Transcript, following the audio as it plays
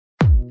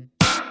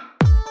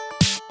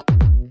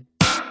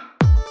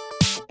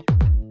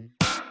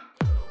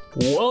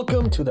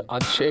Welcome to the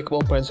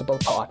Unshakable Principle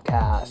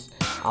Podcast.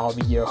 I'll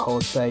be your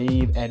host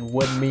Saeed, and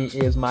with me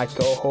is my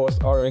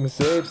co-host Oran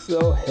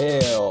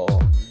Sohail.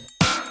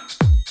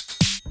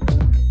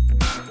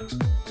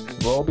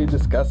 We'll be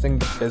discussing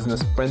the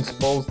business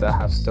principles that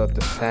have stood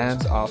the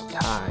sands of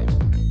time.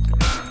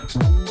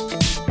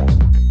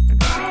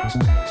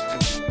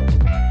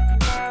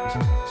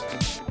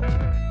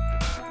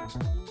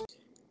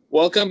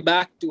 Welcome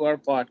back to our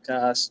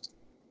podcast.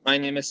 My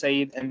name is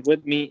Saeed, and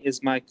with me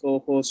is my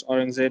co-host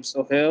Oran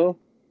Sohail,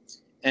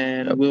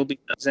 and Yep. we'll be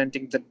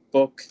presenting the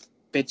book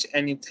 "Pitch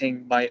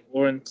Anything" by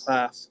Oran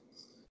Klaff.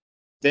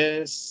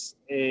 This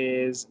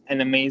is an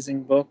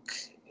amazing book.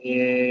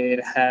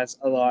 It has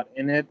a lot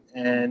in it,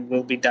 and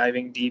we'll be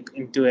diving deep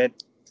into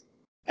it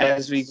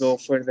as we go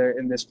further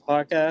in this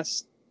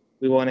podcast.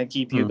 We want to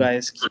keep you Hmm.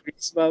 guys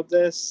curious about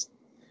this.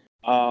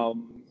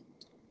 Um,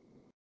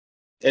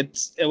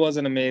 it was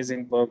an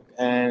amazing book,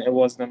 and it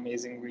was an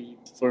amazing read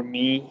for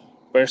me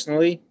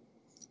personally.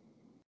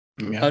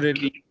 How Yeah.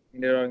 did you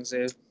find it,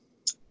 Aurangzeb?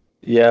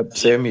 Yeah.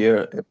 Same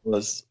here. It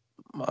was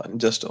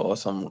just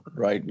awesome,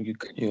 right?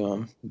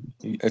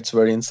 It's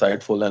very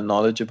insightful and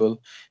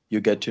knowledgeable.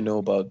 You get to know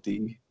about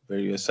the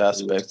various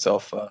aspects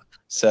of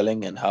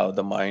selling and how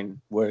the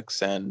mind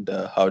works and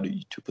how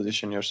to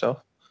position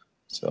yourself.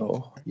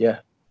 So yeah,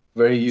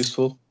 very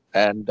useful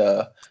and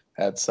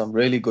had some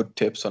really good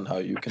tips on how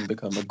you can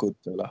become a good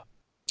seller.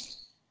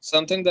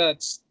 Something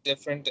that's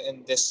different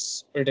in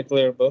this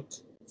particular book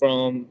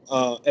from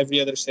every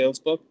other sales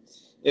book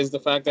is the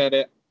fact that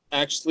it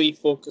actually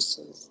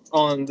focuses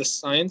on the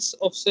science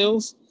of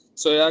sales.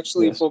 So it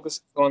actually Yes.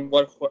 focuses on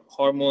what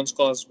hormones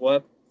cause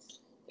what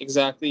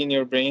exactly in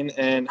your brain,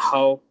 and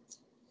how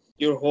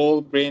your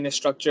whole brain is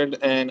structured,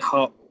 and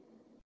how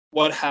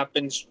what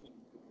happens,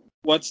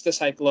 what's the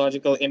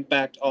psychological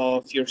impact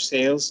of your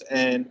sales,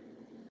 and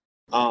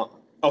uh,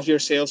 of your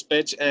sales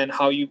pitch, and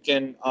how you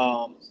can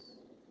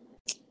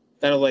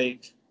kind of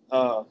like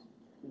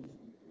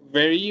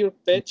vary your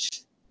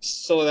pitch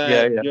so Yeah.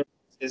 that Yeah. your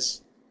pitch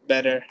is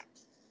better.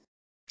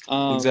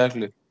 Um,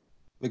 Exactly.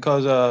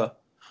 Because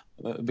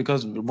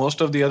because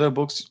most of the other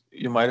books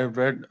you might have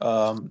read,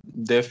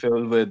 they're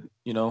filled with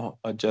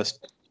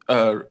just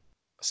uh,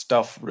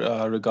 stuff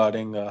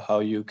regarding how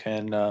you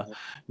can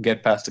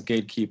get past the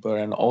gatekeeper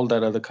and all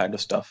that other kind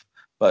of stuff.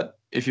 But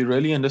if you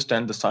really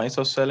understand the science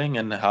of selling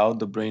and how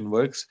the brain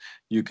works,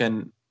 you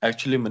can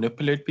actually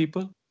manipulate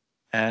people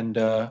and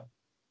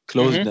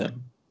close mhm.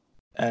 them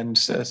and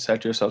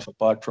set yourself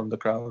apart from the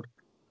crowd.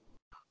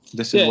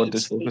 This is Yeah, what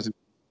this focus is.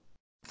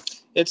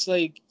 it's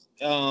like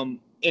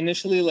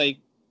initially, like,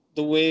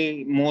 the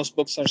way most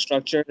books are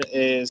structured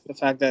is the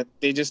fact that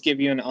they just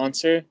give you an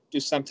answer to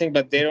something,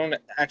 but they don't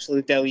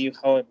actually tell you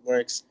how it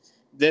works.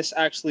 This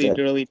actually Yeah.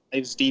 really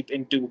dives deep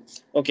into,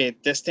 okay,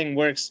 this thing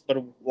works,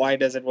 but why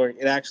does it work?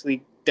 It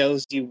actually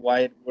tells you why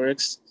it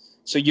works,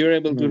 so you're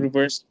able to Mhm.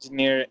 reverse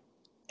engineer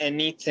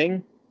anything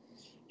Mhm.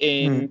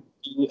 in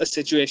a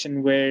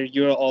situation where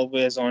you're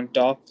always on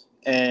top,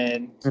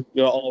 and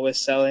you're always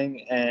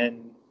selling,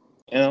 and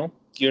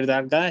you're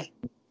that guy.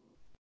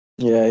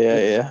 Yeah, yeah,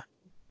 yeah.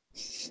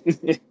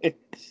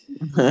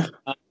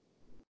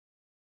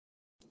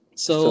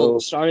 So, So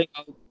starting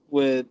out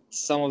with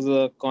some of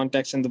the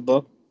context in the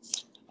book,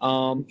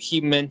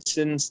 he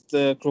mentions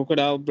the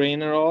crocodile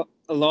brain a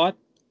lot,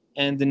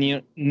 and the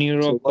So what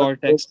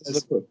neurocortex.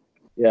 was the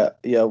yeah,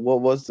 yeah,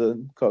 what was the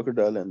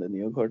crocodile and the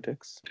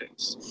neocortex?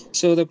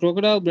 So the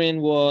crocodile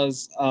brain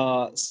was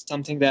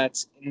something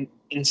that's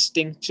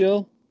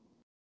instinctual,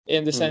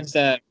 in the Hmm. sense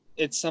that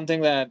it's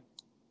something that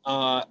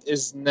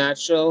is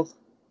natural.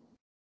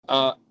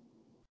 Uh,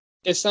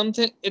 it's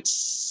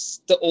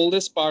the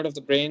oldest part of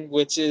the brain,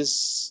 which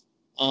is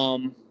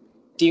um,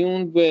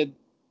 tuned with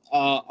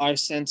our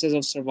senses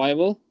of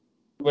survival,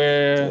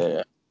 where Yeah,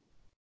 yeah.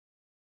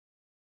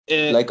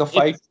 it, Like a it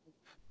fight,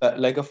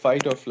 like a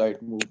fight or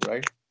flight move,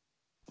 right?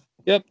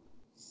 yep,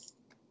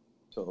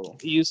 So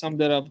you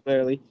summed it up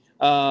clearly.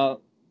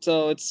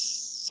 So it's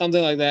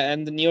something like that,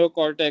 and the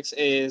neocortex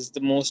is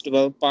the most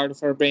developed part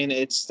of our brain.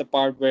 It's the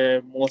part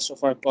where most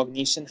of our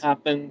cognition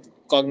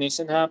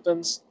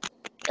happens,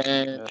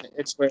 and yeah,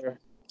 it's where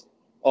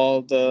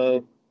all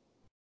the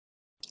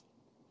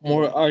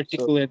more yeah.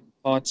 articulate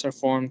thoughts are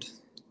formed.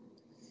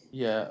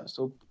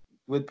 So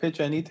with pitch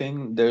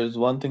anything, there's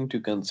one thing to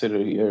consider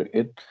here.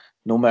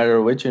 No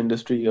matter which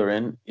industry you're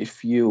in,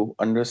 if you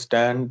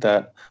understand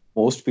that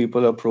most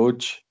people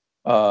approach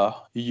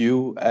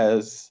you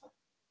as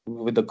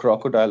with the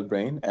crocodile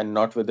brain and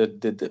not with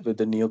with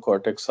the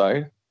neocortex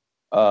side,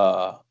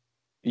 uh,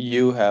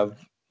 you have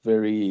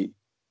very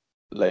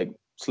like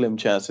slim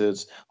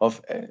chances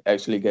of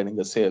actually getting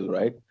a sale,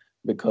 right?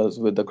 Because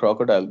with the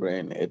crocodile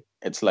brain,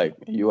 it's like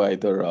you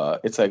either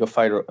it's like a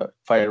fight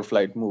or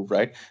flight move,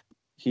 right?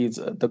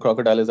 The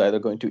crocodile is either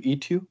going to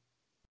eat you,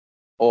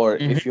 or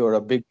Hmm. if you're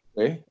a big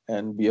prey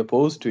and be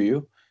opposed to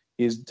you,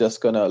 he's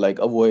just gonna like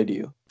avoid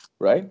you,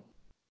 right?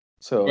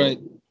 Right.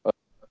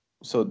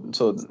 So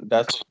so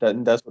that's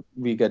what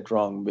we get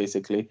wrong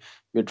basically.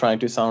 We're trying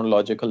to sound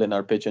logical in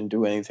our pitch and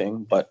do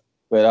anything, but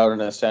without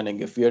understanding.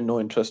 If we are no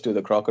interest to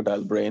the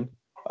crocodile brain,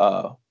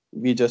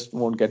 we just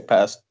won't get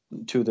past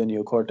to the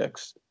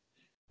neocortex.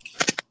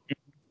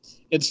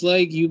 It's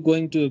like you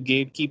going to a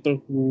gatekeeper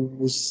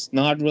who's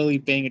not really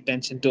paying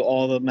attention to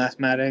all the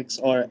mathematics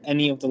or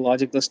any of the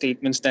logical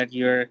statements that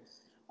you're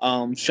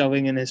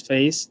shoving in his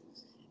face,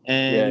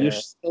 and Yeah, you're yeah,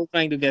 still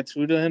trying to get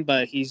through to him,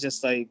 but he's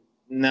just like,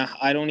 nah,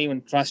 I don't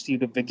even trust you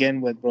to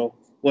begin with, bro.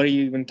 What are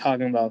you even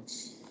talking about?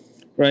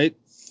 Right?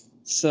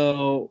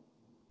 So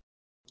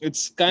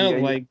it's kind yeah.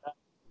 of like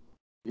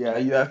Yeah,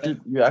 you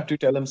have to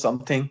tell him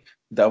something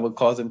that will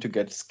cause him to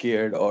get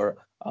scared or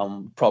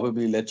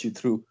probably let you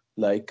through.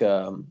 Like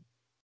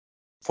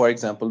for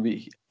example,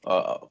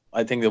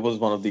 I think there was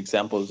one of the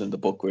examples in the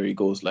book where he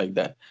goes like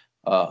that.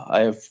 I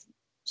have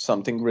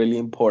something really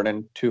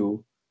important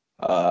to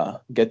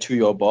get to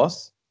your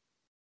boss.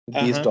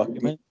 These uh-huh.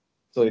 documents.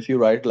 So if you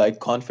write like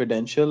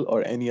confidential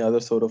or any other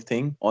sort of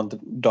thing on the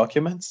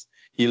documents,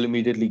 he'll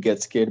immediately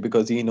get scared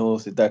because he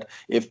knows that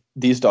if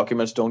these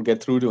documents don't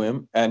get through to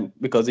him, and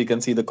because he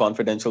can see the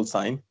confidential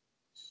sign,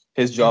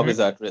 his job Hmm. is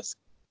at risk.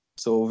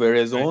 So where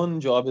his Right.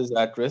 own job is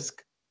at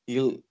risk,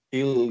 he'll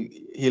he'll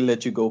he'll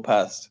let you go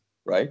past,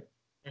 right?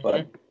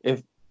 But Hmm.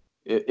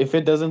 if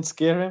it doesn't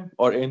scare him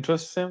or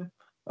interests him,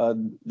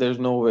 there's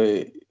no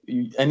way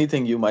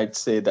anything you might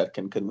say that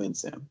can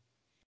convince him.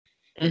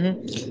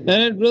 And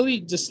it really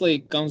just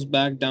like comes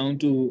back down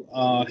to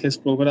his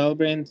crocodile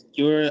brain.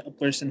 You're a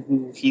person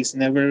who he's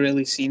never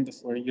really seen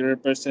before. You're a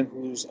person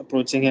who's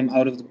approaching him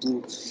out of the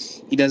blue.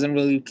 He doesn't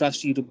really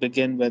trust you to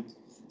begin with.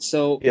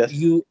 So Yes.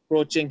 you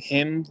approaching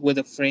him with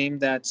a frame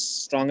that's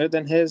stronger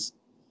than his.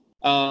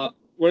 I'm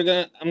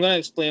gonna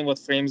explain what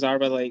frames are,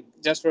 but like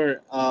just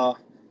for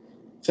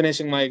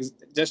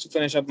just to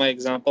finish up my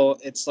example,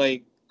 it's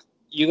like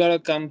you gotta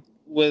come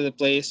with a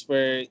place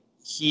where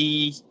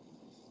he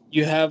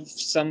you have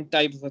some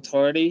type of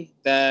authority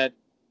that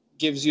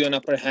gives you an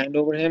upper hand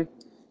over him,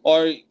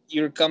 or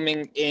you're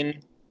coming in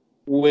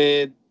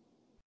with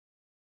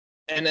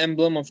an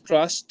emblem of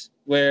trust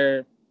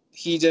where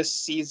he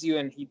just sees you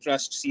and he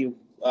trusts you,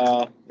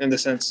 in the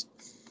sense,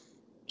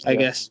 I Yeah.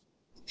 guess.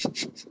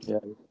 Yeah.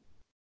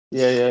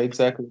 Yeah,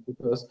 exactly.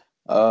 Because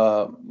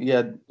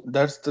yeah,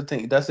 that's the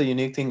thing. That's the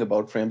unique thing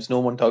about frames. No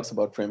one talks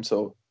about frames.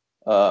 So,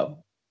 uh,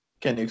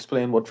 can you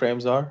explain what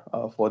frames are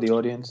for the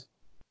audience?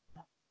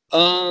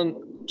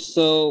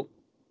 So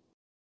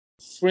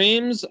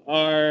frames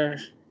are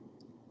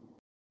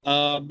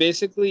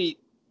basically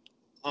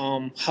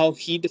how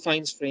he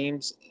defines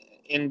frames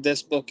in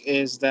this book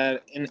is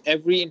that in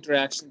every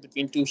interaction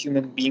between two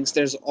human beings,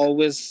 there's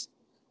always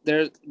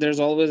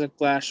a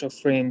clash of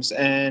frames,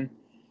 and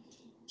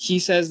he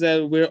says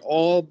that we're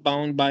all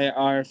bound by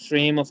our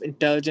frame of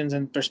intelligence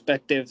and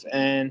perspective,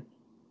 and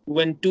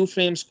when two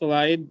frames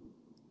collide,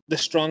 the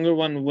stronger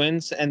one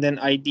wins, and then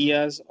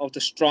ideas of the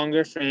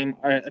stronger frame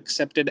are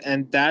accepted,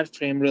 and that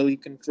frame really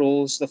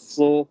controls the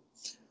flow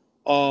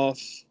of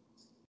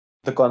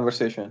The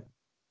conversation.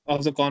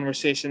 the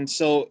conversation.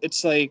 So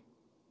it's like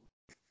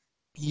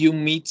you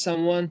meet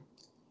someone.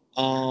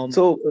 um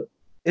So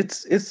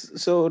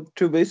it's so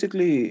to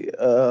basically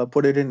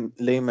put it in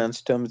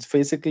layman's terms,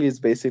 basically it's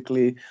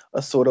basically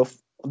a sort of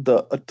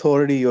the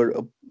authority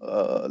you're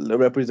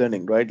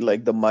representing, right?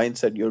 Like the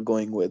mindset you're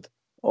going with,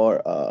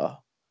 or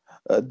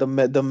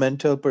the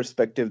mental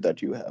perspective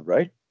that you have,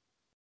 right?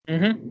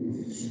 mhm.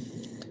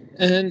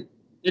 And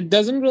it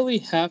doesn't really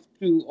have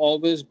to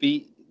always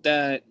be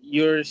that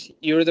you're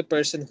the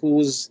person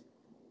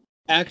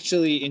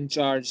actually in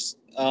charge,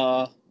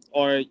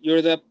 or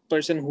you're the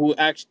person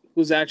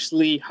who's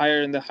actually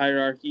higher in the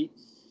hierarchy.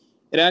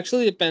 It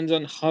actually depends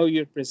on how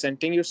you're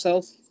presenting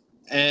yourself,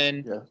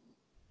 and Yeah.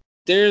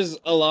 there's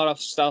a lot of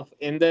stuff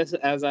in this.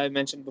 As I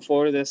mentioned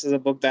before, this is a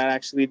book that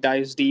actually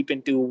dives deep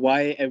into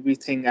why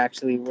everything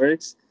actually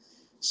works.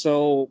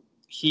 So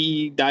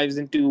he dives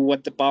into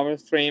what the power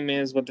frame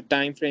is, what the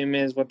time frame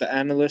is, what the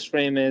analyst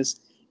frame is,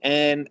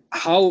 and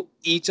how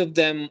each of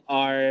them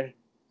are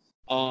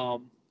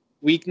um,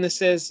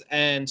 weaknesses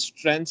and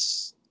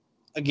strengths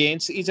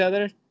against each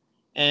other,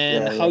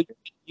 and Yeah, how yeah. you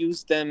can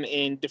use them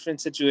in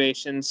different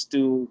situations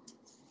to,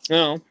 you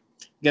know,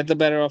 get the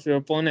better of your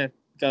opponent,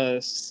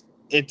 because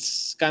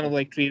it's kind of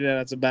like treated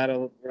as a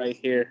battle right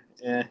here,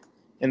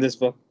 in this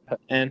book.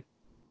 And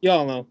you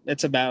all know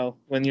it's a battle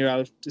when you're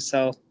out to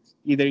sell.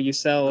 Either you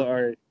sell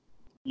or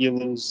you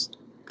lose.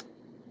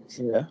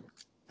 Yeah.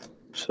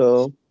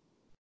 So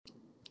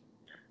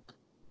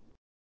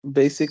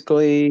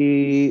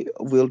basically,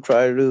 we'll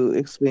try to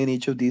explain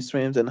each of these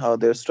frames and how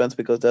their strengths,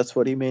 because that's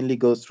what he mainly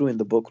goes through in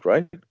the book,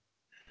 right?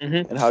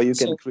 And how you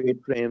can So create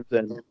frames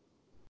and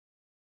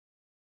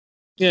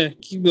yeah,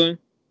 keep going.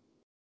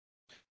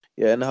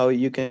 yeah, and how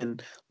you can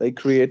like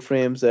create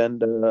frames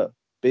and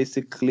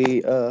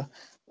basically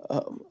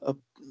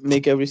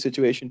make every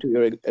situation to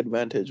your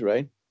advantage,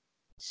 right?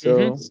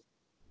 hmm So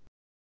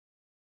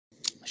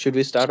should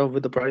we start off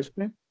with the price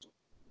frame?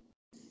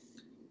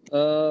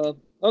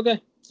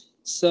 Okay.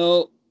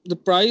 So the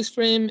price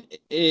frame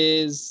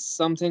is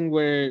something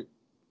where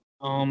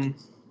um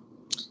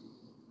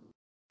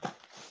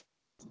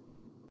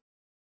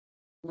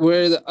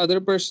where the other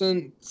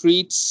person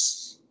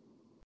treats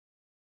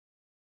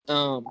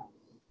um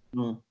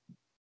Mm.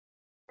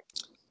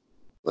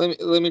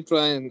 let me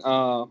try and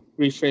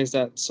rephrase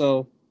that.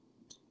 So,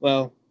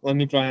 well, let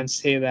me try and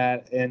say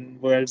that in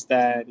words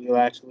that you'll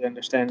actually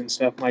understand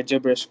instead of my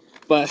gibberish.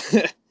 But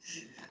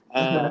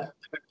uh,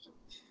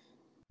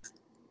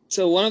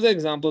 so one of the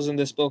examples in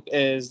this book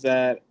is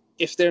that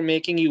if they're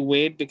making you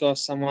wait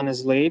because someone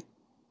is late,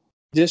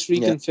 just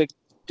Yeah. reconfigure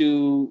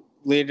to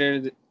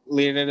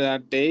later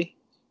that day.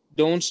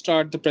 Don't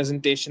start the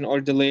presentation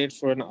or delay it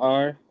for an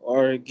hour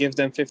or give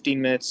them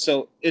 15 minutes.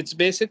 So it's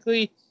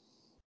basically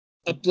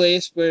a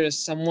place where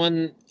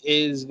someone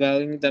is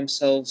valuing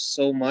themselves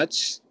so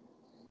much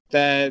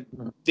that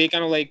Mm. they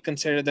kind of like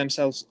consider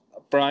themselves a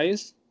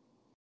prize.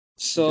 Okay.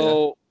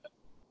 So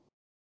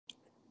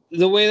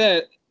the way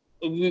that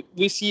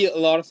we see a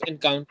lot of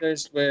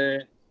encounters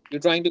where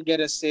you're trying to get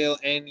a sale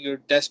and you're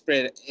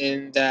desperate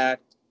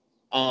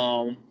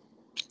um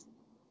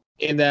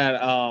in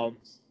that um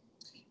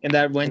in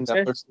that In that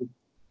venture pursuit.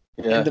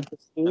 in Yeah. the In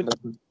pursuit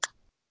that pursuit.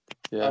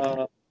 Yeah.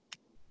 uh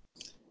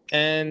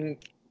and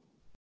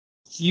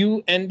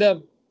you end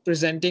up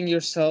presenting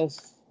yourself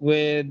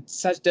with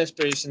such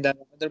desperation that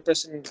the other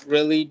person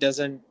really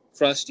doesn't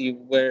trust you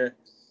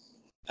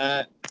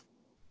uh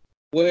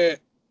where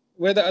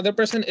where the other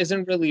person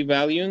isn't really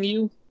valuing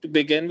you to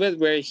begin with,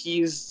 where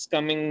he's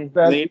coming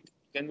Value, late to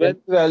begin yeah, with.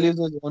 he values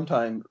his own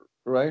time,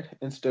 right?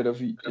 Instead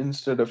of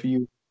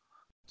you.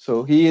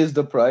 So he is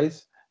the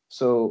price.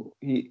 So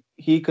he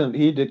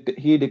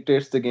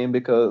dictates the game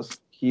because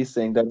he's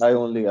saying that I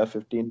only have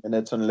 15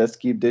 minutes and let's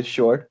keep this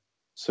short.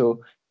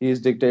 So he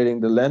is dictating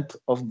the length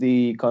of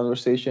the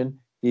conversation.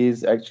 He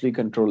is actually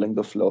controlling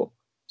the flow.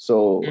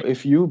 So Mm.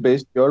 if you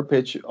base your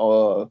pitch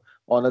on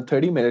a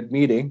 30-minute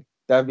meeting,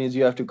 that means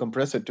you have to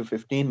compress it to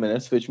 15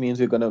 minutes, which means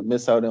you're going to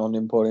miss out on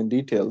important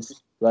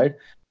details, right?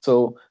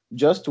 So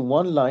just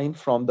one line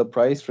from the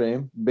price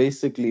frame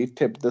basically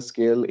tipped the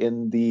scale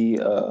in the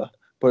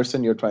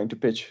person you're trying to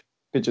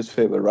pitch's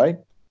favor, right?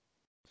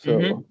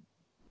 Mm-hmm. So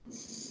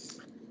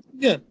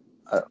Yeah,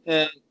 uh,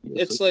 and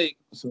yeah, so it's like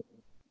so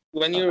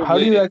when you're how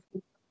do you waiting.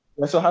 actually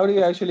so how do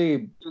you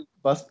actually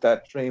bust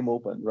that frame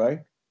open, right?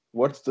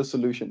 What's the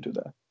solution to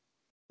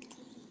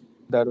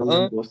that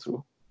Oran Uh, goes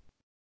through?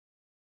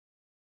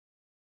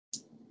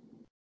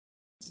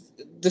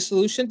 the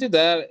solution to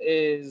that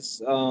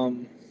is I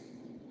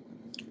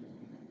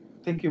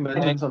think you uh,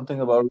 mentioned something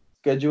about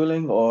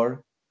scheduling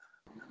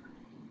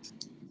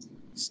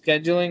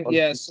scheduling. or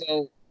Yeah,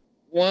 so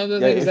one of the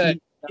yeah, things that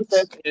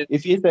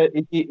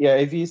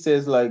if he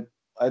says like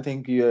I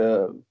think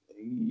yeah,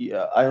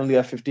 I only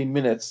have 15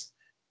 minutes,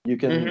 you Mhm.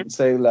 can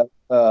say like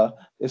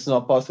it's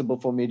not possible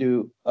for me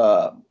to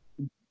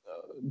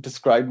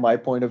describe my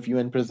point of view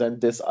and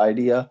present this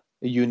idea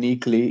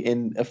uniquely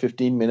in a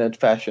 15-minute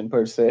fashion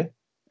per se,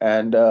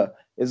 and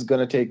it's going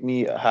to take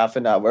me half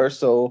an hour,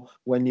 so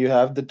when you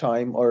have the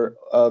time or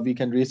we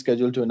can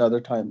reschedule to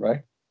another time,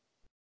 right?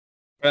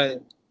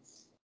 Right.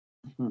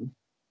 Mhm.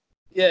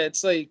 Yeah,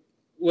 it's like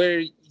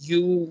where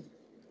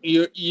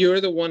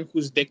you're the one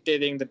who's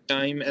dictating the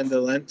time and the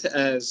length,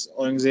 as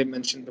Aurangzeb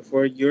mentioned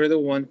before. You're the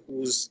one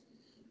who's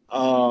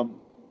um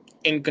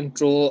in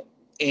control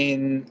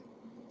in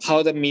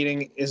how the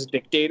meeting is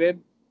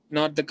dictated,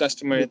 not the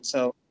customer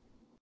itself.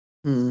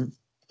 Hmm.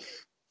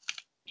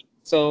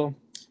 So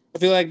I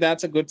feel like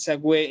that's a good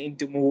segue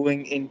into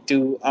moving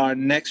into our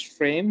next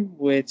frame,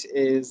 which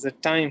is the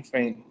time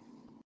frame.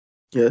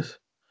 Yes.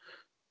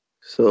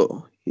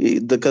 So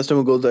the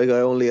customer goes like,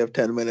 I only have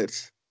 10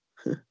 minutes.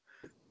 Yeah.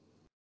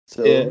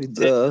 So Thanks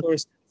the for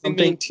squeezing me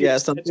something, into your yeah,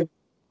 schedule. something.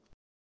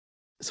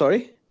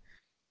 Sorry.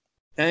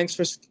 Thanks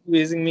for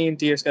squeezing me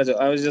into your schedule.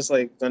 I was just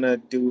like gonna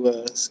do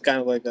a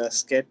kind of like a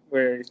skit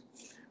where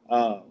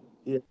uh,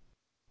 Yeah.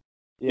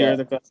 you're Yeah.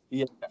 the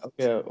customer.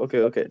 Yeah.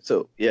 Okay.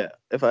 So yeah,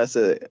 if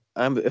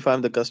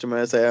I'm the customer,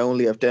 I say I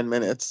only have 10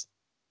 minutes.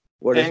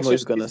 What is Thanks for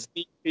Moise gonna squeezing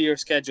say? me into your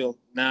schedule.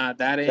 Nah,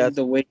 that ain't That's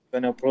the way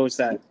you're gonna approach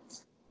that.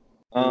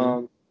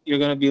 mm, You're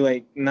gonna be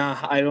like, nah,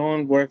 I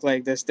don't work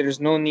like this. There's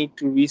no need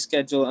to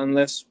reschedule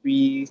unless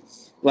we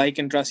like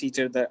and trust each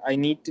other. I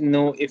need to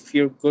know if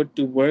you're good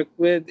to work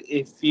with.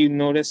 If you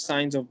notice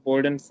signs of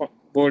boredom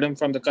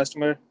from the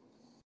customer,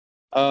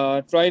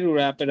 try to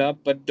wrap it up,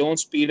 but don't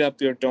speed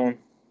up your tone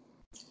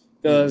mm.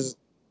 because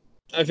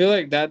I feel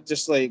like that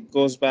just like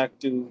goes back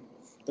to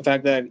the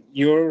fact that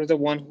you're the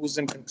one who's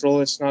in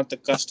control. It's not the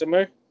customer.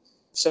 Yeah,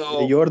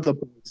 So, you're the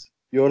price.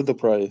 You're the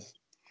price.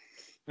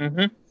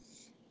 mhm.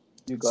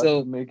 You got to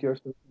so make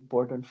yourself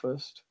important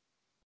first.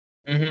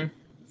 mhm.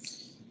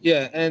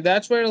 Yeah, and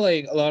that's where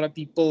like a lot of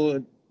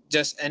people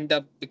just end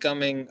up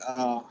becoming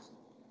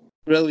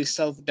really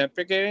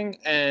self-deprecating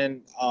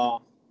and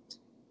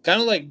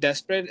kind of like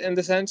desperate in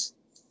the sense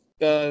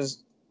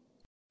because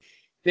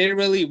they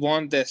really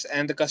want this,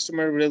 and the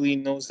customer really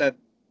knows that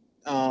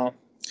uh,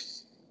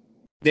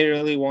 they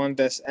really want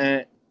this,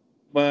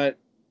 but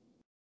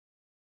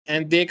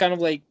and they kind of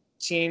like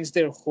change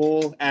their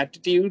whole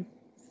attitude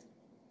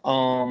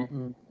um,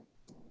 Mm.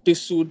 to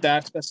suit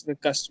that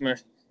specific customer.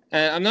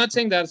 And I'm not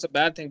saying that's a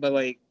bad thing, but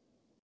like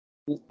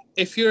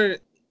if you're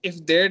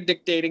if they're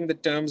dictating the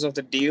terms of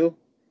the deal,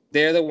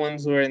 they're the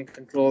ones who are in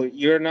control.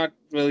 You're not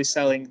really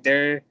selling.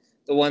 They're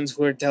the ones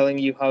who are telling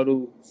you how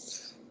to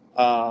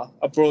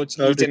approach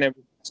How each to, and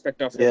every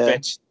aspect of your yeah,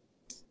 pitch.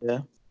 yeah,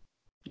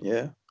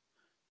 yeah.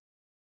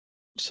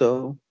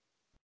 So,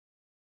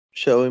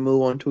 shall we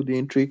move on to the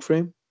intrigue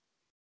frame?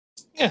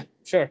 Yeah,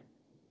 sure. Why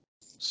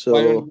don't So,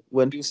 you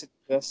when introduce it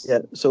to us? yeah,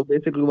 so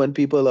basically, when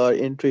people are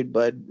intrigued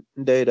by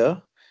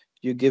data,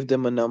 you give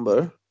them a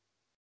number,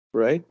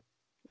 right?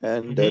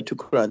 And Mm-hmm. to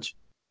crunch.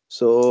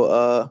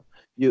 So,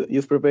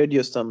 you've prepared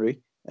your summary,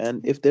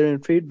 and if they're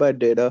intrigued by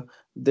data,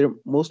 they're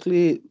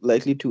mostly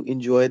likely to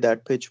enjoy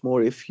that pitch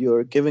more if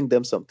you're giving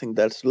them something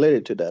that's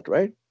related to that,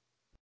 right?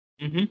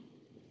 Mm-hmm.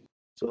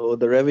 So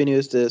the revenue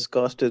is this,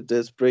 cost is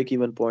this, break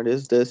even point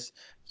is this.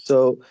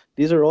 So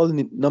these are all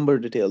number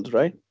details,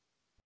 right?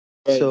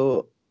 Right.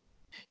 So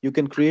you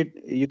can create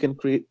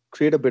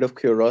a bit of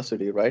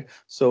curiosity, right?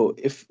 So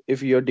if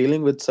you're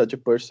dealing with such a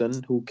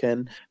person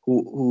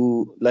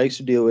who likes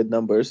to deal with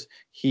numbers,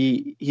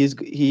 he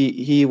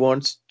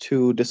wants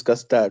to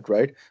discuss that,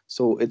 right?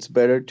 So it's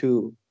better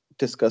to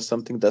discuss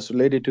something that's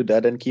related to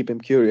that and keep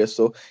him curious,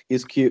 so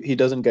he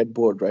doesn't get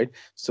bored, right?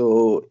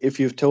 So if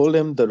you've told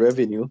him the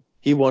revenue,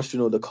 he wants to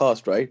know the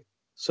cost, right?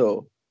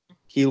 So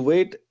he'll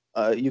wait.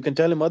 You can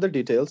tell him other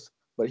details,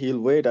 but he'll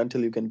wait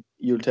until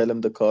you'll tell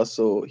him the cost,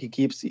 so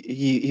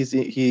he's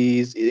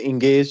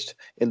engaged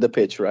in the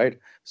pitch, right?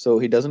 So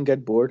he doesn't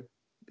get bored,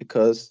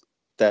 because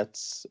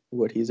that's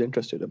what he's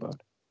interested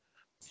about.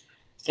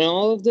 And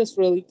all of this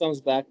really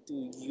comes back to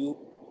you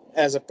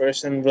as a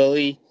person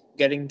really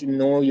getting to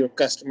know your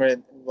customer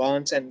in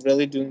advance and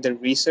really doing the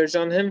research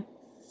on him.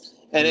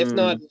 And if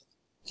not, Mm,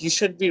 you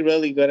should be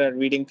really good at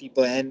reading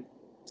people and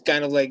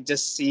kind of like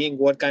just seeing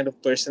what kind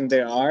of person they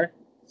are.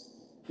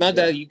 Not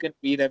yeah. that you can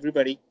read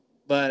everybody,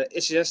 but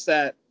it's just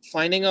that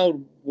finding out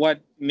what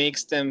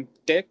makes them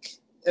tick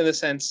in the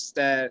sense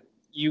that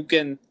you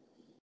can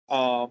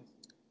uh,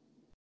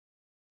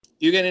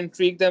 you can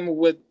intrigue them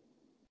with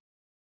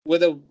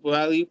a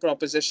value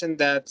proposition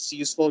that's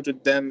useful to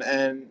them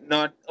and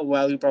not a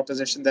value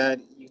proposition that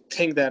you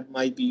think that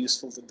might be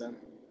useful to them.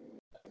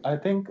 I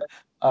think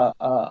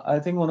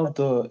one of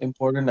the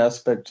important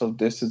aspects of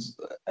this is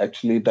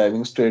actually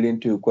diving straight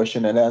into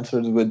question and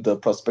answers with the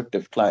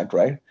prospective client,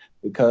 right?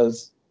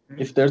 Because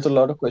if there's a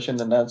lot of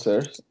question and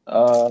answers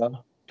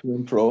to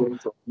intro,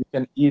 you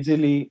can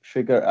easily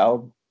figure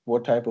out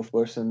what type of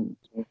person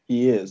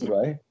he is,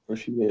 right? Or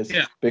she is.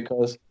 Yeah.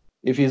 Because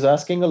if he's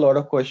asking a lot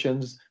of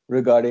questions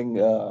regarding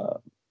uh,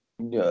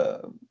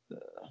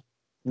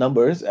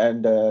 numbers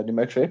and the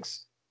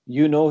metrics,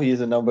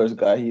 he's a numbers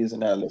guy, he's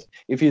an analyst.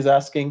 If he's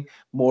asking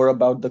more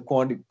about the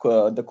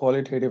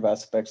qualitative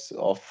aspects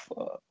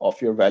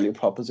of your value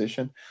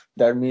proposition,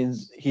 that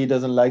means he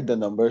doesn't like the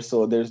numbers,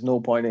 so there's no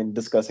point in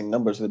discussing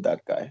numbers with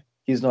that guy.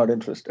 He's not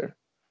interested.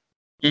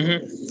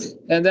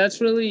 And that's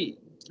really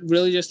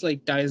just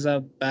like ties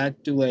up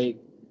back to like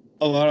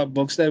a lot of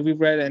books that we've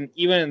read, and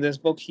even in this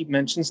book he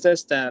mentions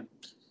this, that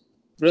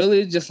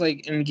really just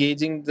like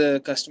engaging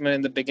the customer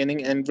in the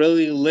beginning and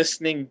really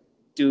listening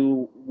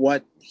to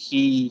what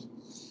he's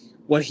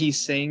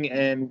saying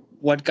and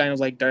what kind of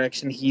like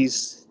direction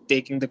he's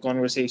taking the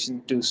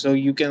conversation to, so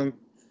you can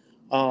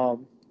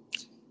um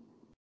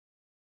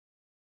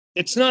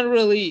it's not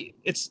really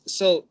it's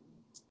so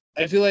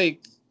I feel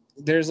like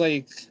there's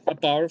like a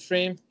power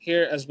frame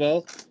here as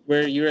well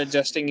where you're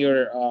adjusting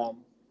your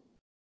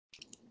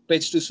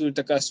pitch to suit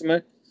the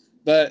customer.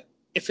 But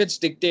if it's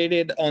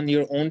dictated on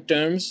your own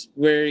terms,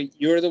 where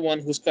you're the one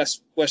who's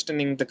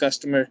questioning the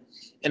customer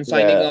and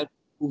finding Yeah, out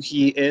who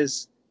he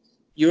is,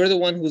 you're the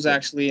one who's yeah.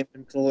 actually in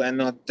control and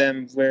not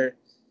them, where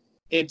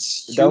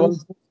it's That you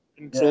was who's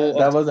in Yeah, control of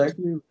that the. was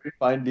actually a very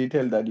fine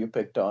detail that you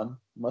picked on.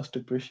 Must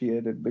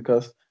appreciate it,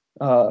 because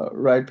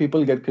right,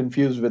 people get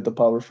confused with the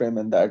power frame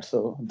and that.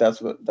 So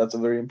that's a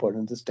very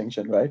important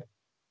distinction, right?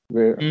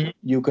 Where Mhm.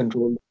 you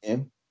control the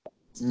game.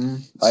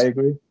 I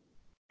agree.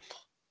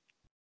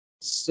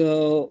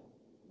 So,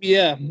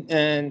 yeah,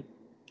 and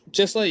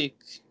just like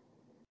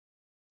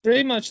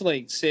pretty much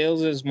like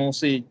sales is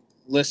mostly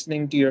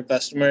listening to your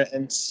customer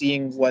and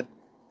seeing what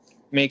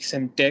makes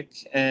him tick,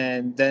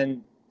 and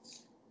then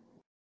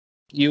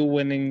you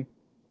winning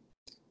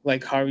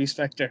like Harvey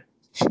Specter.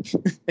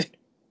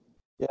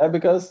 Yeah,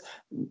 because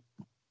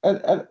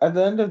at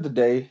the end of the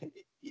day,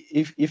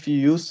 if you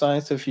use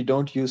science, if you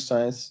don't use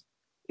science,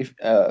 if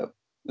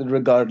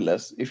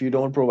regardless, if you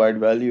don't provide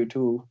value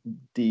to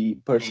the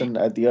person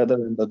at the other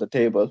end of the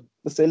table,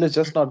 the sale is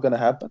just not going to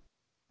happen.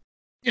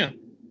 Yeah.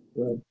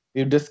 Right.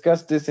 You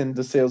discussed this in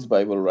the sales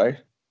Bible, right?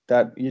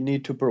 That you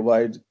need to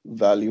provide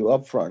value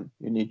upfront.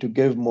 You need to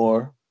give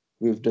more.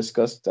 We've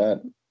discussed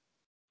that.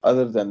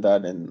 Other than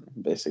that, in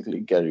basically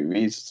Gary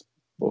Vee's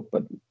book,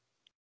 but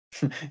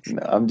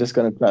I'm just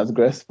going to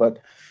transgress. But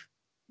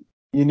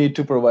you need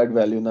to provide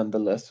value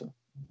nonetheless,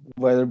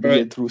 whether be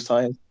Right. it through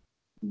science,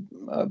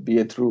 be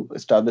it through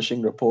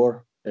establishing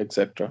rapport,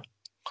 etc.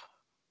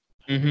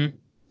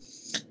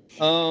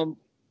 Mm-hmm. Um.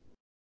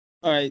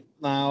 All right,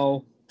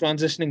 now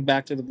transitioning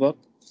back to the book.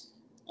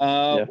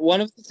 Yeah.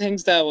 One of the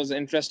things that was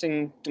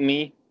interesting to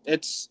me,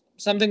 it's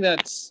something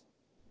that's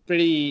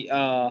pretty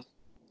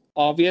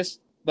obvious,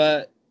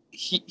 but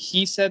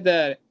he said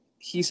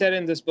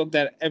in this book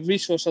that every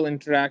social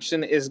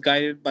interaction is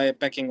guided by a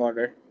pecking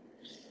order.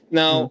 Mm.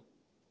 Now,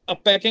 a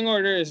pecking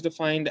order is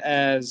defined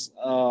as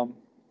a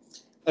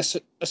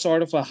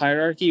sort of a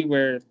hierarchy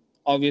where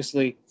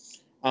obviously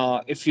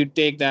if you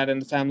take that in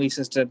the family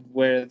system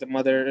where the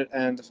mother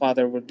and the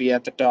father would be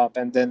at the top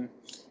and then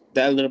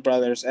the elder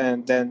brothers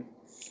and then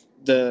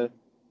the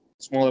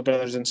smaller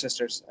brothers and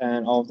sisters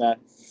and all of that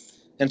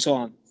and so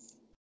on. Yeah.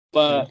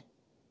 But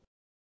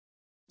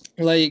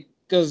like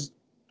because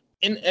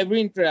in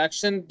every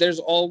interaction there's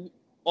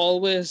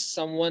always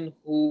someone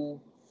who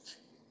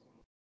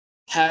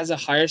has a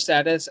higher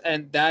status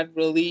and that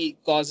really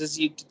causes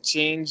you to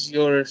change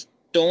your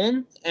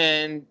tone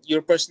and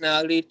your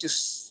personality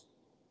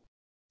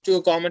to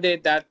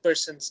accommodate that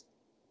person's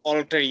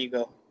alter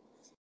ego.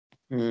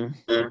 Mm.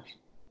 Mm.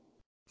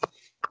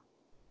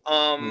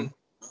 um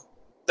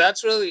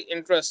that's really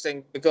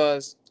interesting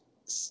because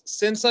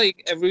since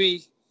like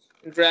every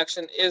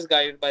interaction is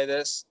guided by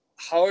this,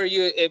 how are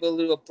you able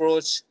to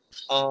approach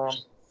um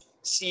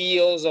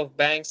CEOs of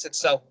banks and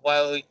stuff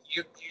while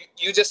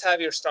you just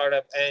have your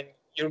startup and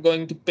you're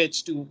going to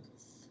pitch to,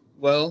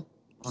 well,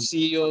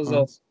 CEOs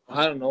Mm. of,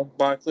 I don't know,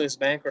 Barclays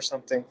Bank or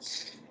something.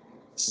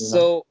 Yeah.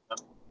 So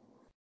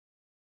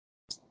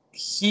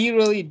he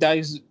really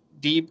dives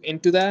deep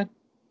into that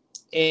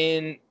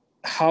in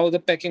how the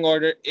pecking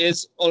order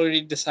is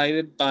already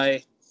decided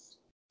by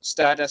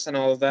status and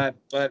all of that,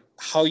 but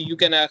how you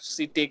can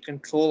actually take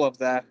control of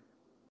that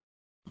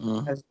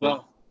Mm. as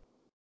well.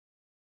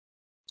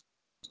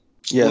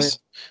 With Yes.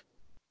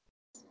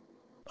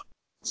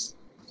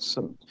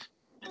 So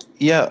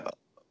yeah,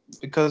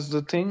 because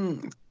the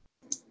thing.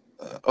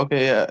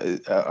 Okay. Yeah.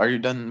 Are you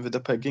done with the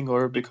pegging,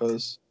 or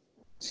because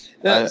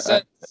that, I? so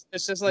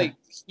it's just Yeah. like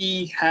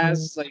he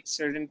has like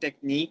certain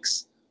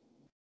techniques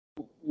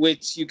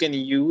which you can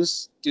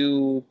use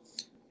to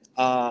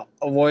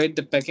avoid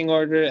the pecking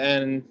order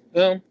and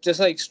just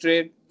like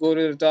straight go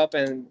to the top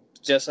and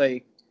just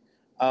like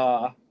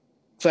uh,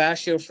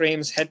 clash your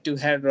frames head to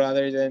head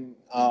rather than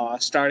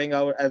starting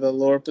out at a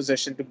lower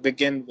position to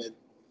begin with.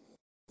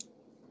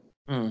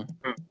 Mm.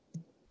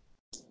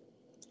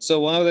 So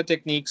one of the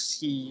techniques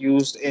he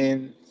used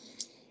in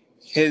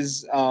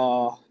his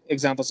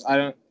examples, I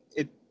don't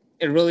it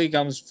it really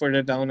comes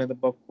further down in the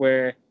book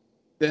where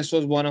this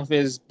was one of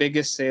his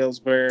biggest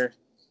sales where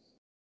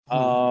Mm.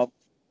 uh,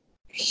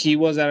 he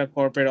was at a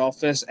corporate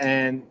office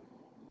and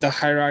the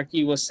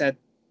hierarchy was set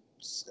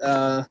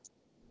uh,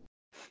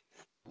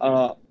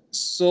 uh,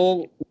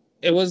 so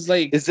it was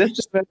like Is this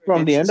super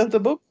from the end of interesting. the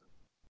book?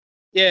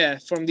 Yeah,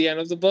 from the end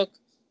of the book Yeah.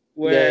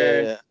 Yeah.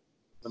 where Yeah.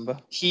 Remember?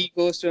 he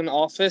goes to an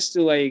office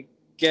to like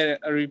get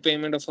a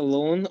repayment of a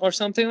loan or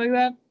something like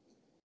that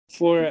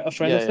for a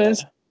friend Yeah. of Yeah.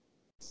 his.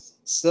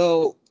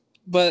 So,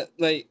 but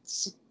like,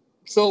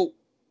 so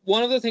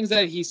one of the things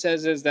that he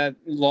says is that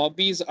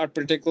lobbies are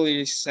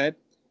particularly set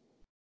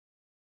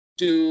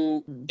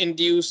to Mm.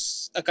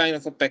 induce a kind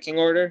of a pecking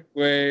order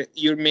where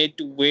you're made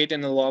to wait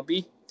in a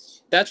lobby.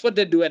 That's what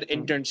they do at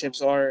Mm.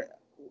 internships or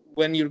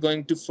when you're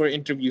going to for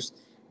interviews.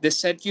 They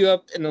set you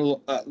up in a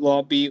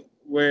lobby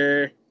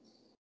where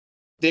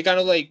they kind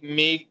of like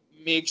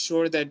make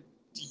sure that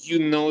you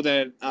know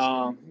that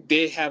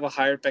they have a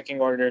higher pecking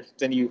order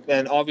than you,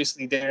 and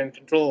obviously they're in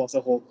control of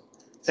the whole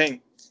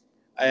thing.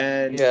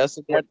 And Yeah.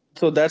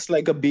 So that's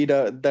like a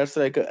beta. That's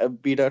like a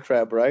beta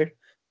trap, right?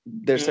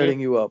 They're mhm, setting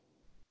you up.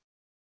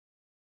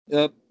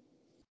 yep,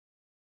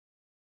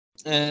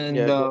 and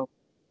Yeah. Go.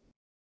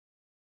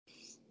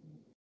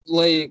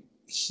 like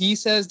he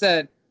says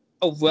that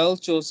a well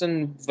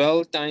chosen,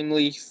 well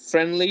timely,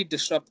 friendly,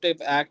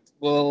 disruptive act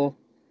will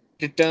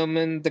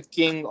determine the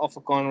king of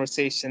a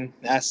conversation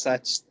as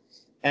such.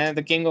 And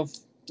the king of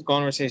the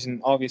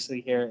conversation,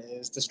 obviously, here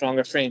is the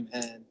stronger frame.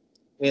 And,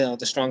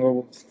 the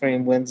stronger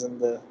frame wins in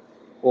the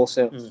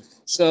wholesale. Mm.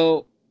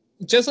 So,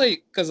 just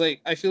like, because like,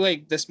 I feel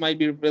like this might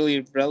be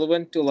really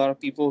relevant to a lot of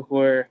people who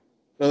are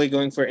really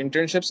going for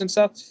internships and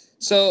stuff.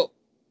 So,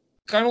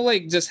 kind of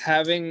like just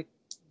having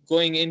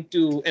going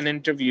into an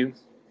interview,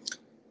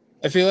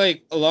 I feel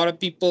like a lot of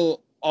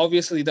people,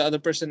 obviously, the other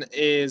person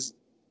is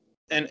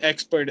an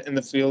expert in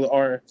the field,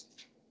 or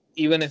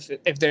even if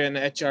they're in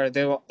HR,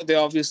 they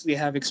obviously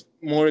have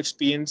more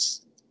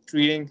experience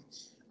treating,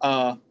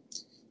 uh,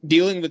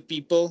 dealing with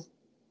people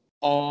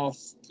of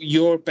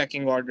your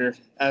pecking order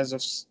as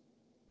of,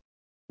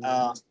 Mm.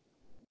 uh,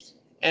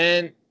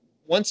 and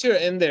once you're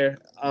in there,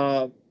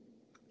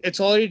 it's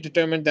already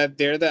determined that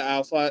they're the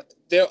alpha.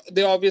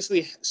 They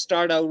obviously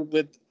start out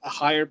with a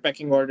higher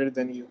pecking order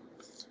than you,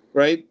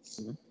 right?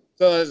 Mm.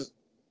 Because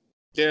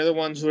they're the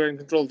ones who are in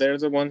control. They're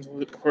the ones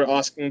who are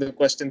asking the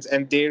questions,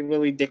 and they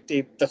really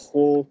dictate the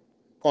whole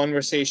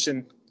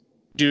conversation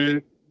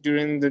during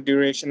during the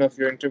duration of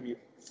your interview.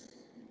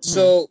 Mm.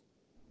 So,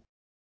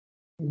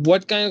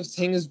 what kind of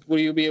things will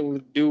you be able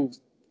to do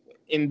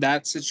in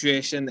that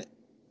situation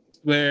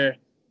where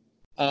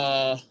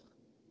uh,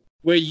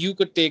 where you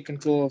could take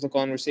control of the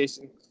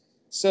conversation.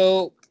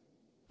 So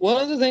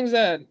one of the things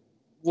that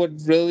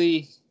would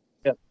really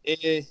Yeah.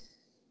 eh,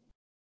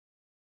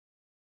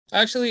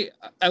 actually,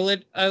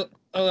 I'll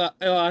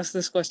ask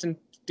this question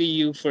to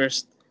you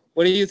first.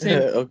 What do you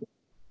think Okay.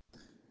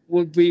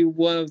 would be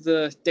one of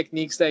the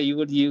techniques that you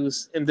would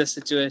use in this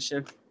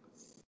situation?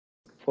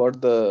 For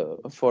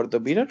the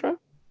beta track?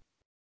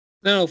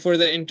 No, for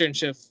the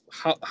internship,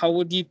 how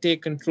would you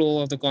take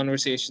control of the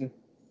conversation?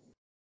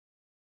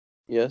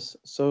 Yes.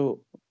 So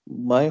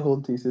my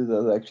whole thesis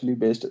is actually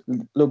based.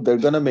 Look, they're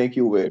gonna make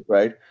you wait,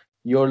 right?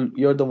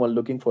 You're the one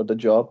looking for the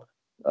job.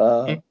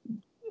 Uh,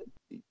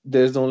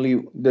 there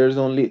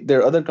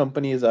are other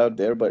companies out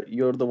there, but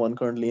you're the one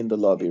currently in the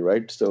lobby,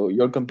 right? So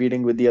you're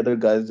competing with the other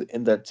guys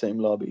in that same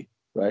lobby,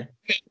 right?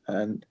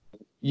 And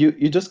you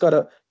just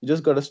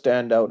gotta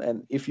stand out.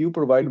 And if you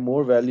provide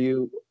more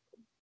value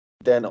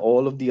than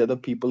all of the other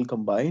people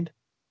combined,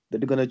 they're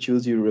gonna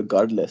choose you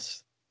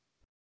regardless.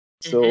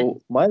 Mm-hmm.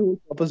 So my whole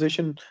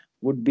proposition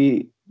would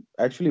be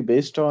actually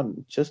based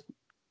on just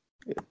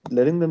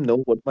letting them know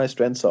what my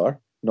strengths are,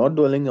 not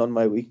dwelling on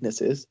my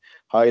weaknesses,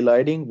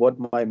 highlighting what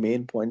my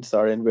main points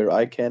are and where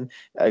I can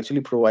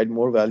actually provide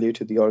more value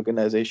to the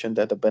organization,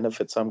 that the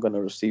benefits I'm going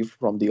to receive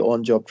from the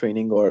on job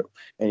training or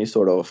any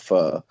sort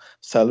of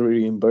salary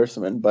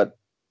reimbursement. But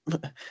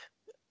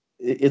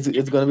it's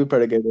going to be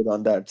predicated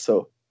on that.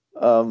 So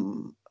how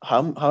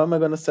am I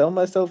going to sell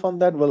myself on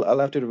that? Well, I'll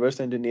have to reverse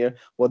engineer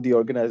what the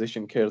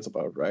organization cares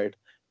about, right?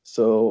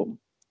 So,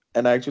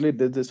 and I actually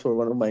did this for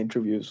one of my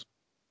interviews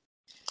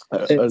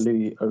It's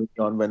early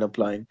on when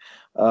applying.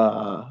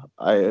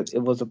 I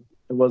it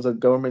was a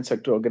government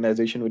sector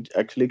organization which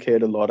actually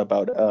cared a lot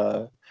about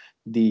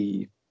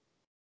the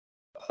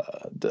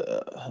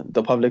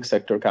the public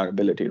sector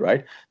accountability,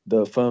 right?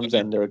 The firms okay.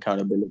 and their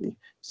accountability.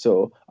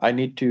 So I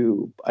needed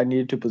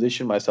to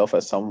position myself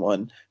as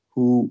someone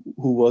who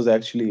was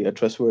actually a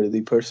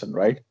trustworthy person,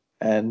 right?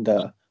 And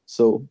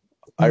so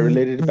I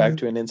related it back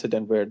to an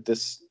incident where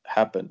this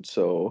happened.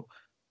 So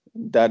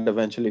that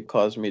eventually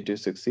caused me to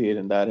succeed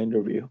in that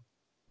interview,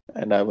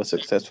 and I was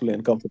successfully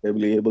and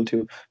comfortably able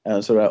to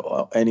answer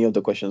any of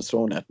the questions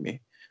thrown at me.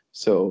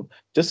 So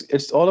just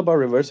it's all about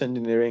reverse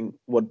engineering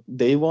what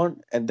they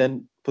want and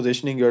then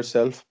positioning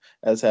yourself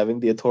as having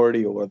the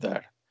authority over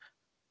that.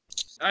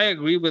 I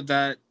agree with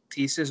that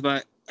thesis,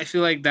 but I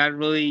feel like that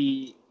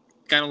really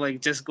kind of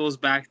like just goes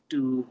back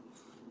to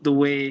the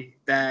way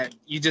that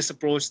you just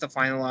approach the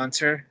final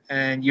answer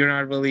and you're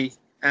not really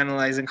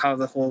analyzing how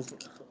the whole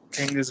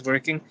thing is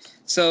working.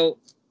 So,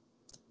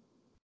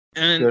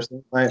 and You're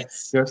saying my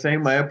it's, you're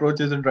saying my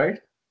approach isn't right?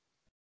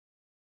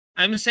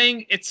 I'm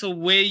saying it's a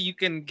way you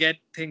can get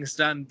things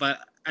done, but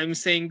I'm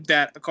saying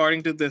that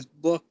according to this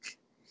book,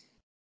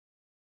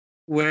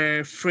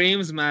 where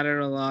frames matter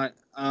a lot,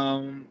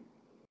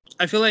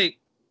 I feel like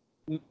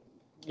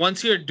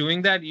once you're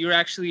doing that, you're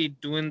actually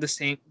doing the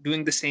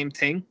same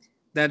thing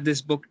that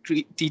this book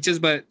teaches.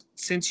 But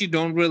since you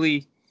don't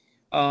really,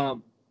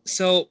 um,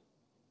 so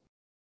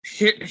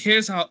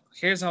here's how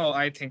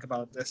I think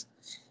about this.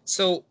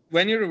 So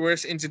when you're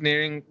reverse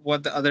engineering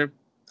what the other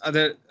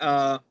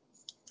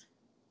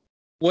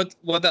what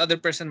the other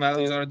person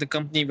values or the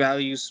company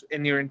values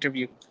in your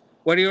interview,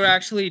 what you're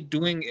actually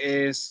doing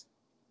is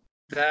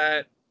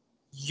that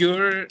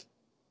you're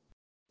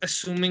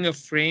assuming a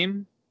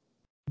frame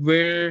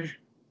where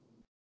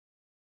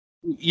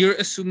you're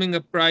assuming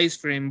a prize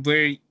frame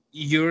where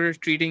you're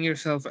treating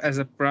yourself as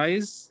a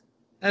prize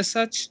as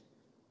such.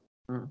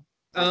 Mm.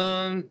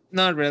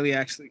 Not really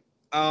actually.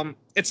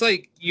 It's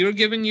like you're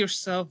giving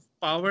yourself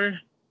power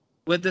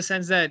with the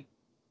sense that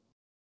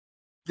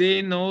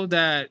they know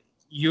that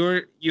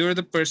you're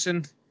the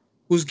person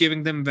who's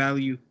giving them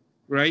value,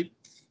 right?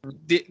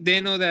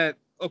 They know that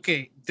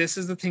okay, this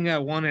is the thing I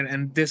wanted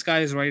and this guy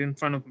is right in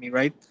front of me,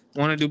 right? I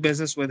want to do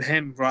business with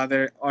him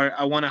rather, or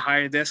I want to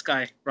hire this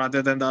guy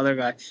rather than the other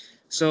guy.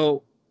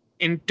 So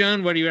in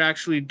turn what you're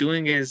actually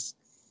doing is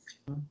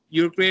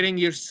you're creating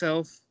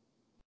yourself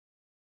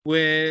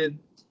with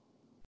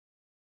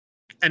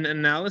an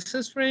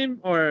analysis frame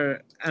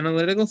or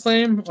analytical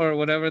frame or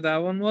whatever that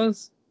one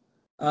was.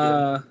 Yeah.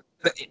 uh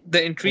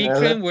the intrigue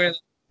Analysis. frame where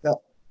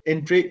No,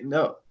 intrigue.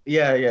 No.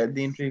 Yeah.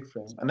 The intrigue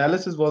frame.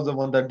 Analysis was the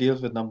one that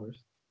deals with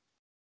numbers.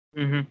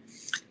 mhm,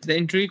 the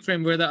intrigue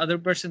frame where the other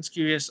person's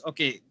curious,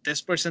 okay,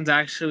 this person's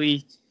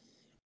actually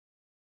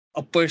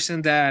a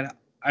person that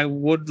I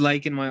would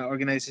like in my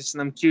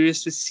organization. I'm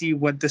curious to see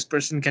what this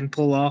person can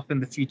pull off in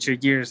the future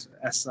years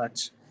as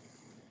such,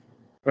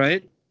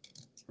 right?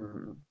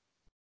 Mm.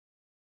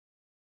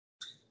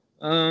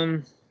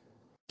 um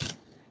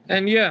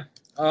and yeah,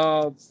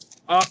 uh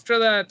after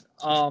that,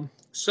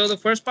 so the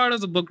first part of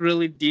the book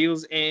really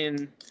deals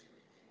in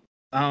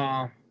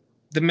uh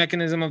the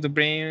mechanism of the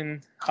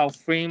brain, how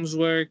frames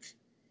work,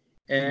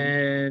 Mm.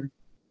 and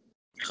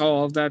how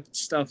all that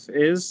stuff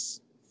is.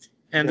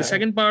 And the Yeah.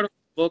 second part of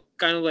the book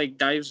kind of like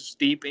dives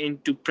deep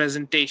into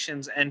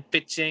presentations and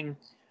pitching,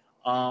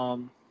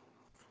 um,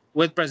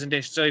 with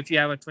presentation. So if you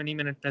have a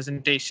 20-minute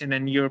presentation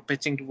and you're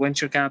pitching to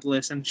venture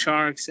capitalists and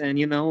sharks, and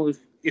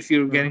if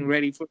you're getting Mhm.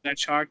 ready for that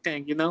Shark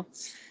Tank,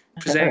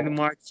 presenting the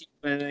market,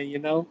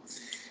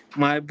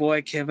 my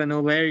boy Kevin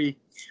O'Leary,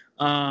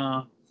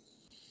 uh,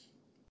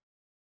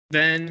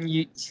 then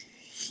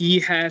he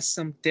has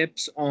some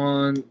tips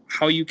on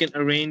how you can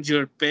arrange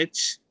your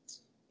pitch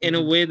in a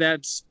Mhm. way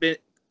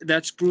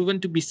that's proven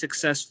to be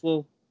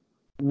successful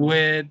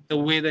with the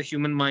way the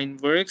human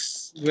mind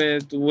works,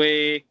 with the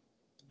way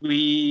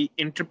we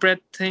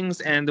interpret things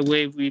and the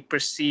way we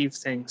perceive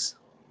things.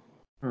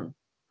 Hmm.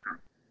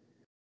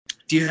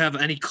 Do you have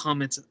any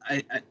comments?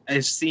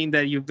 I've seen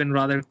that you've been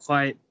rather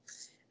quiet,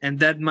 and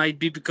that might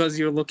be because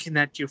you're looking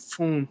at your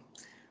phone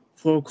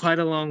for quite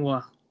a long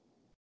while.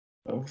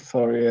 Oh,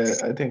 sorry,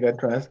 I think I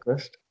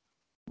transgressed.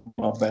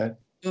 My bad.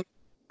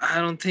 I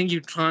don't think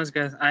you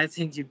transgress. I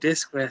think you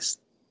disgress.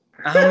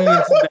 I don't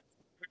even think that,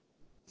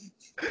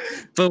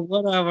 but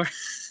whatever.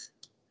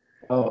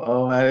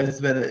 Oh man, it's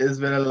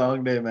been a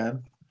long day,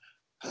 man.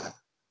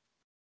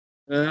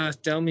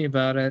 Tell me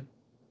about it.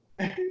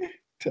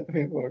 Tell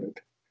me about it.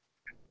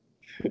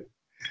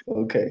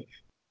 Okay.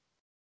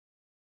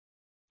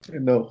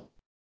 No.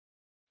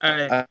 All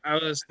right, I,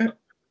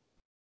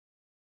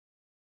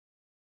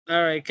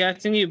 all right,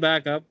 catching you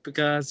back up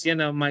because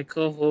my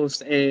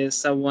co-host is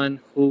someone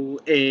who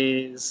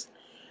is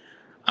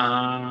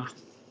uh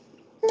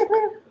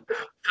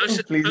how please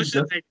should just I use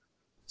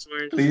this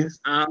word? please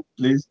Um,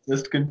 please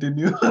just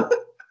continue.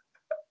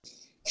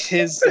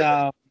 his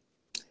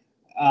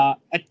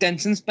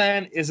attention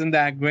span isn't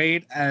that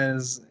great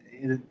as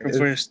it It's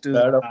prefers to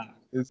that of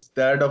it's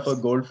that of a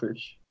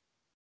goldfish,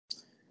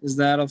 is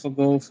that of a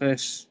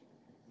goldfish.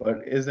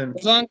 but isn't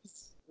As long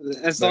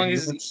as but long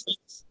as human.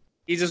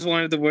 he just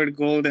wanted the word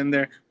gold in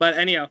there. But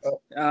anyhow,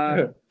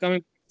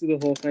 coming back to the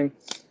whole thing.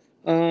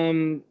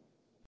 Um,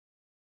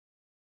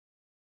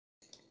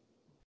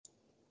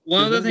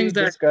 one of the shouldn't we things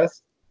that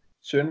discuss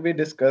shouldn't we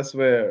discuss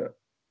where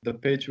the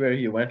pitch where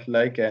he went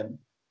like and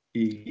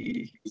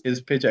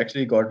his pitch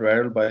actually got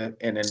viral by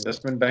an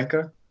investment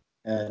banker,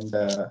 and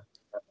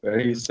where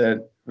he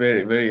said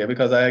very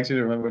because I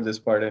actually remember this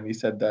part, and he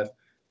said that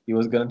he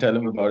was gonna tell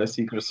him about a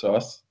secret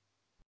sauce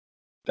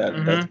that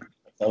Mhm.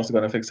 was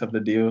gonna fix up the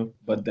deal,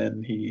 but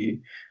then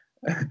he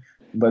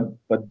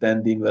but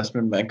then the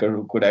investment banker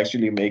who could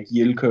actually make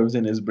yield curves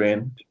in his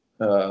brain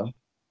uh,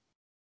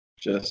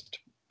 just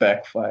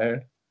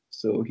backfired.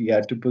 So he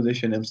had to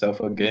position himself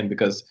again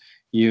because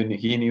he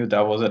knew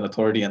that was an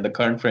authority, and the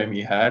current frame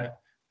he had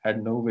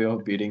no way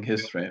of beating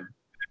his frame.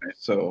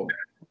 So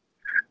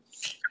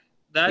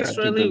he that's had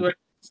to really build.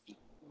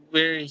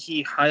 where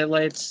he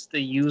highlights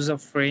the use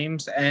of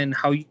frames and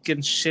how you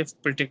can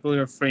shift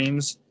particular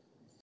frames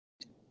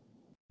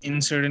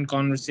in certain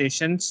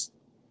conversations,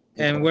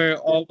 and Yeah, where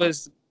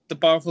always the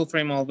powerful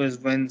frame always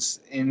wins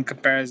in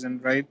comparison,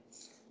 right?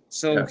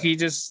 So yeah. he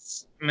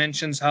just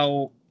mentions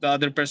how the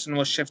other person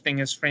was shifting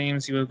his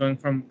frames. He was going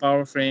from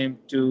power frame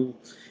to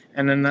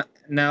an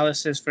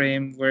analysis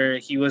frame where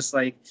he was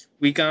like,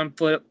 "We can't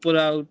put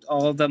out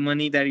all the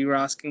money that you're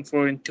asking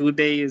for in 2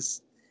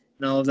 days,"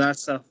 and all that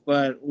stuff.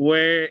 But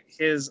where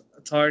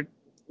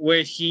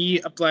he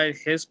applied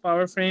his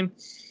power frame,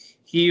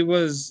 he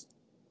was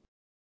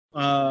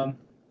um,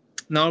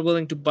 not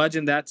willing to budge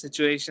in that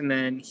situation,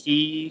 and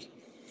he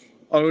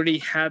already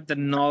had the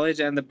knowledge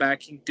and the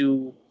backing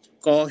to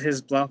call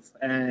his bluff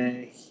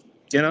and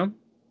you know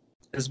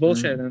his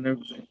bullshit Mm. and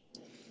everything.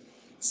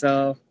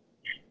 So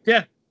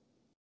yeah,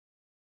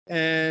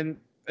 and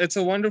it's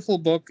a wonderful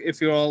book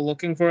if you're all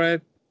looking for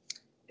it.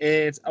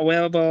 It's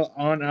available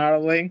on our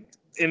link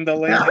in our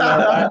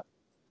bio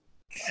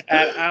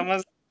at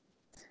Amazon,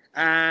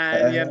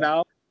 and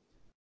Uh,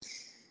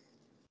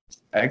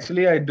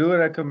 Actually, I do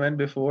recommend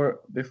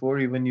before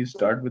even you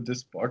start with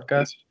this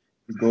podcast,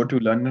 you go to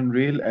London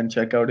Real and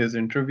check out his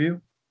interview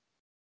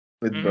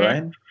with mm-hmm,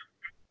 Brian.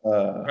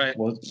 right.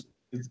 Was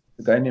is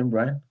the guy named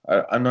Brian?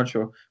 I'm not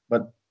sure,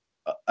 but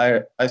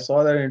I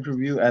saw that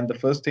interview, and the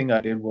first thing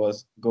I did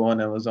was go on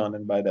Amazon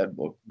and buy that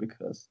book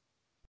because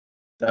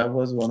that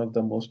was one of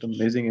the most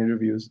amazing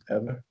interviews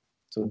ever.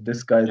 So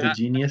this guy is a Yeah,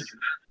 genius,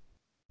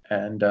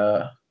 and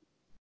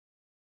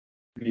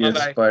we my bad.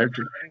 aspire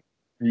to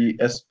we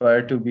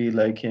aspire to be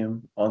like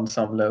him on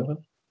some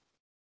level.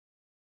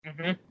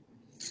 Mm-hmm.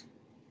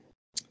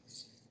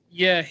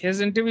 Yeah, his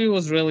interview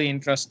was really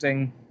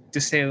interesting to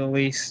say the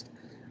least.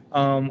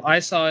 I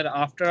saw it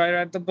after I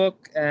read the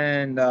book,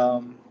 and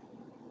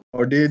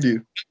Or did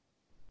you?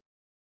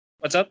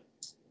 what's up?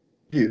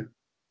 Did you?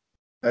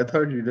 I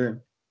thought you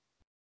did.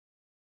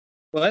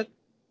 What?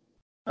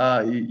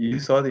 You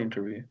saw the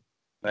interview.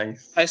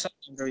 Nice. I saw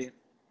the interview.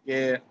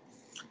 Yeah,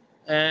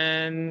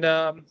 and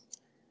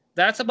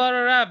that's about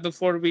a wrap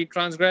before we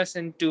transgress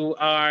into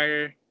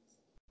our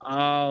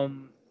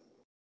um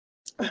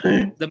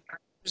the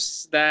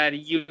matters that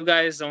you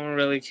guys don't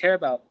really care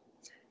about.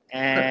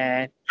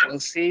 And we'll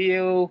see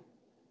you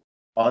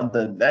On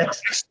the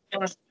next next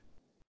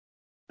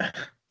one.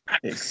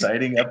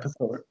 exciting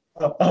episode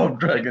of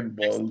Dragon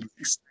Ball.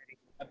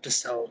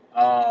 episode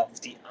of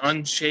the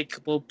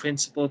Unshakable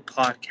Principle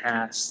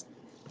podcast.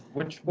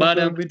 What But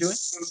will we be doing?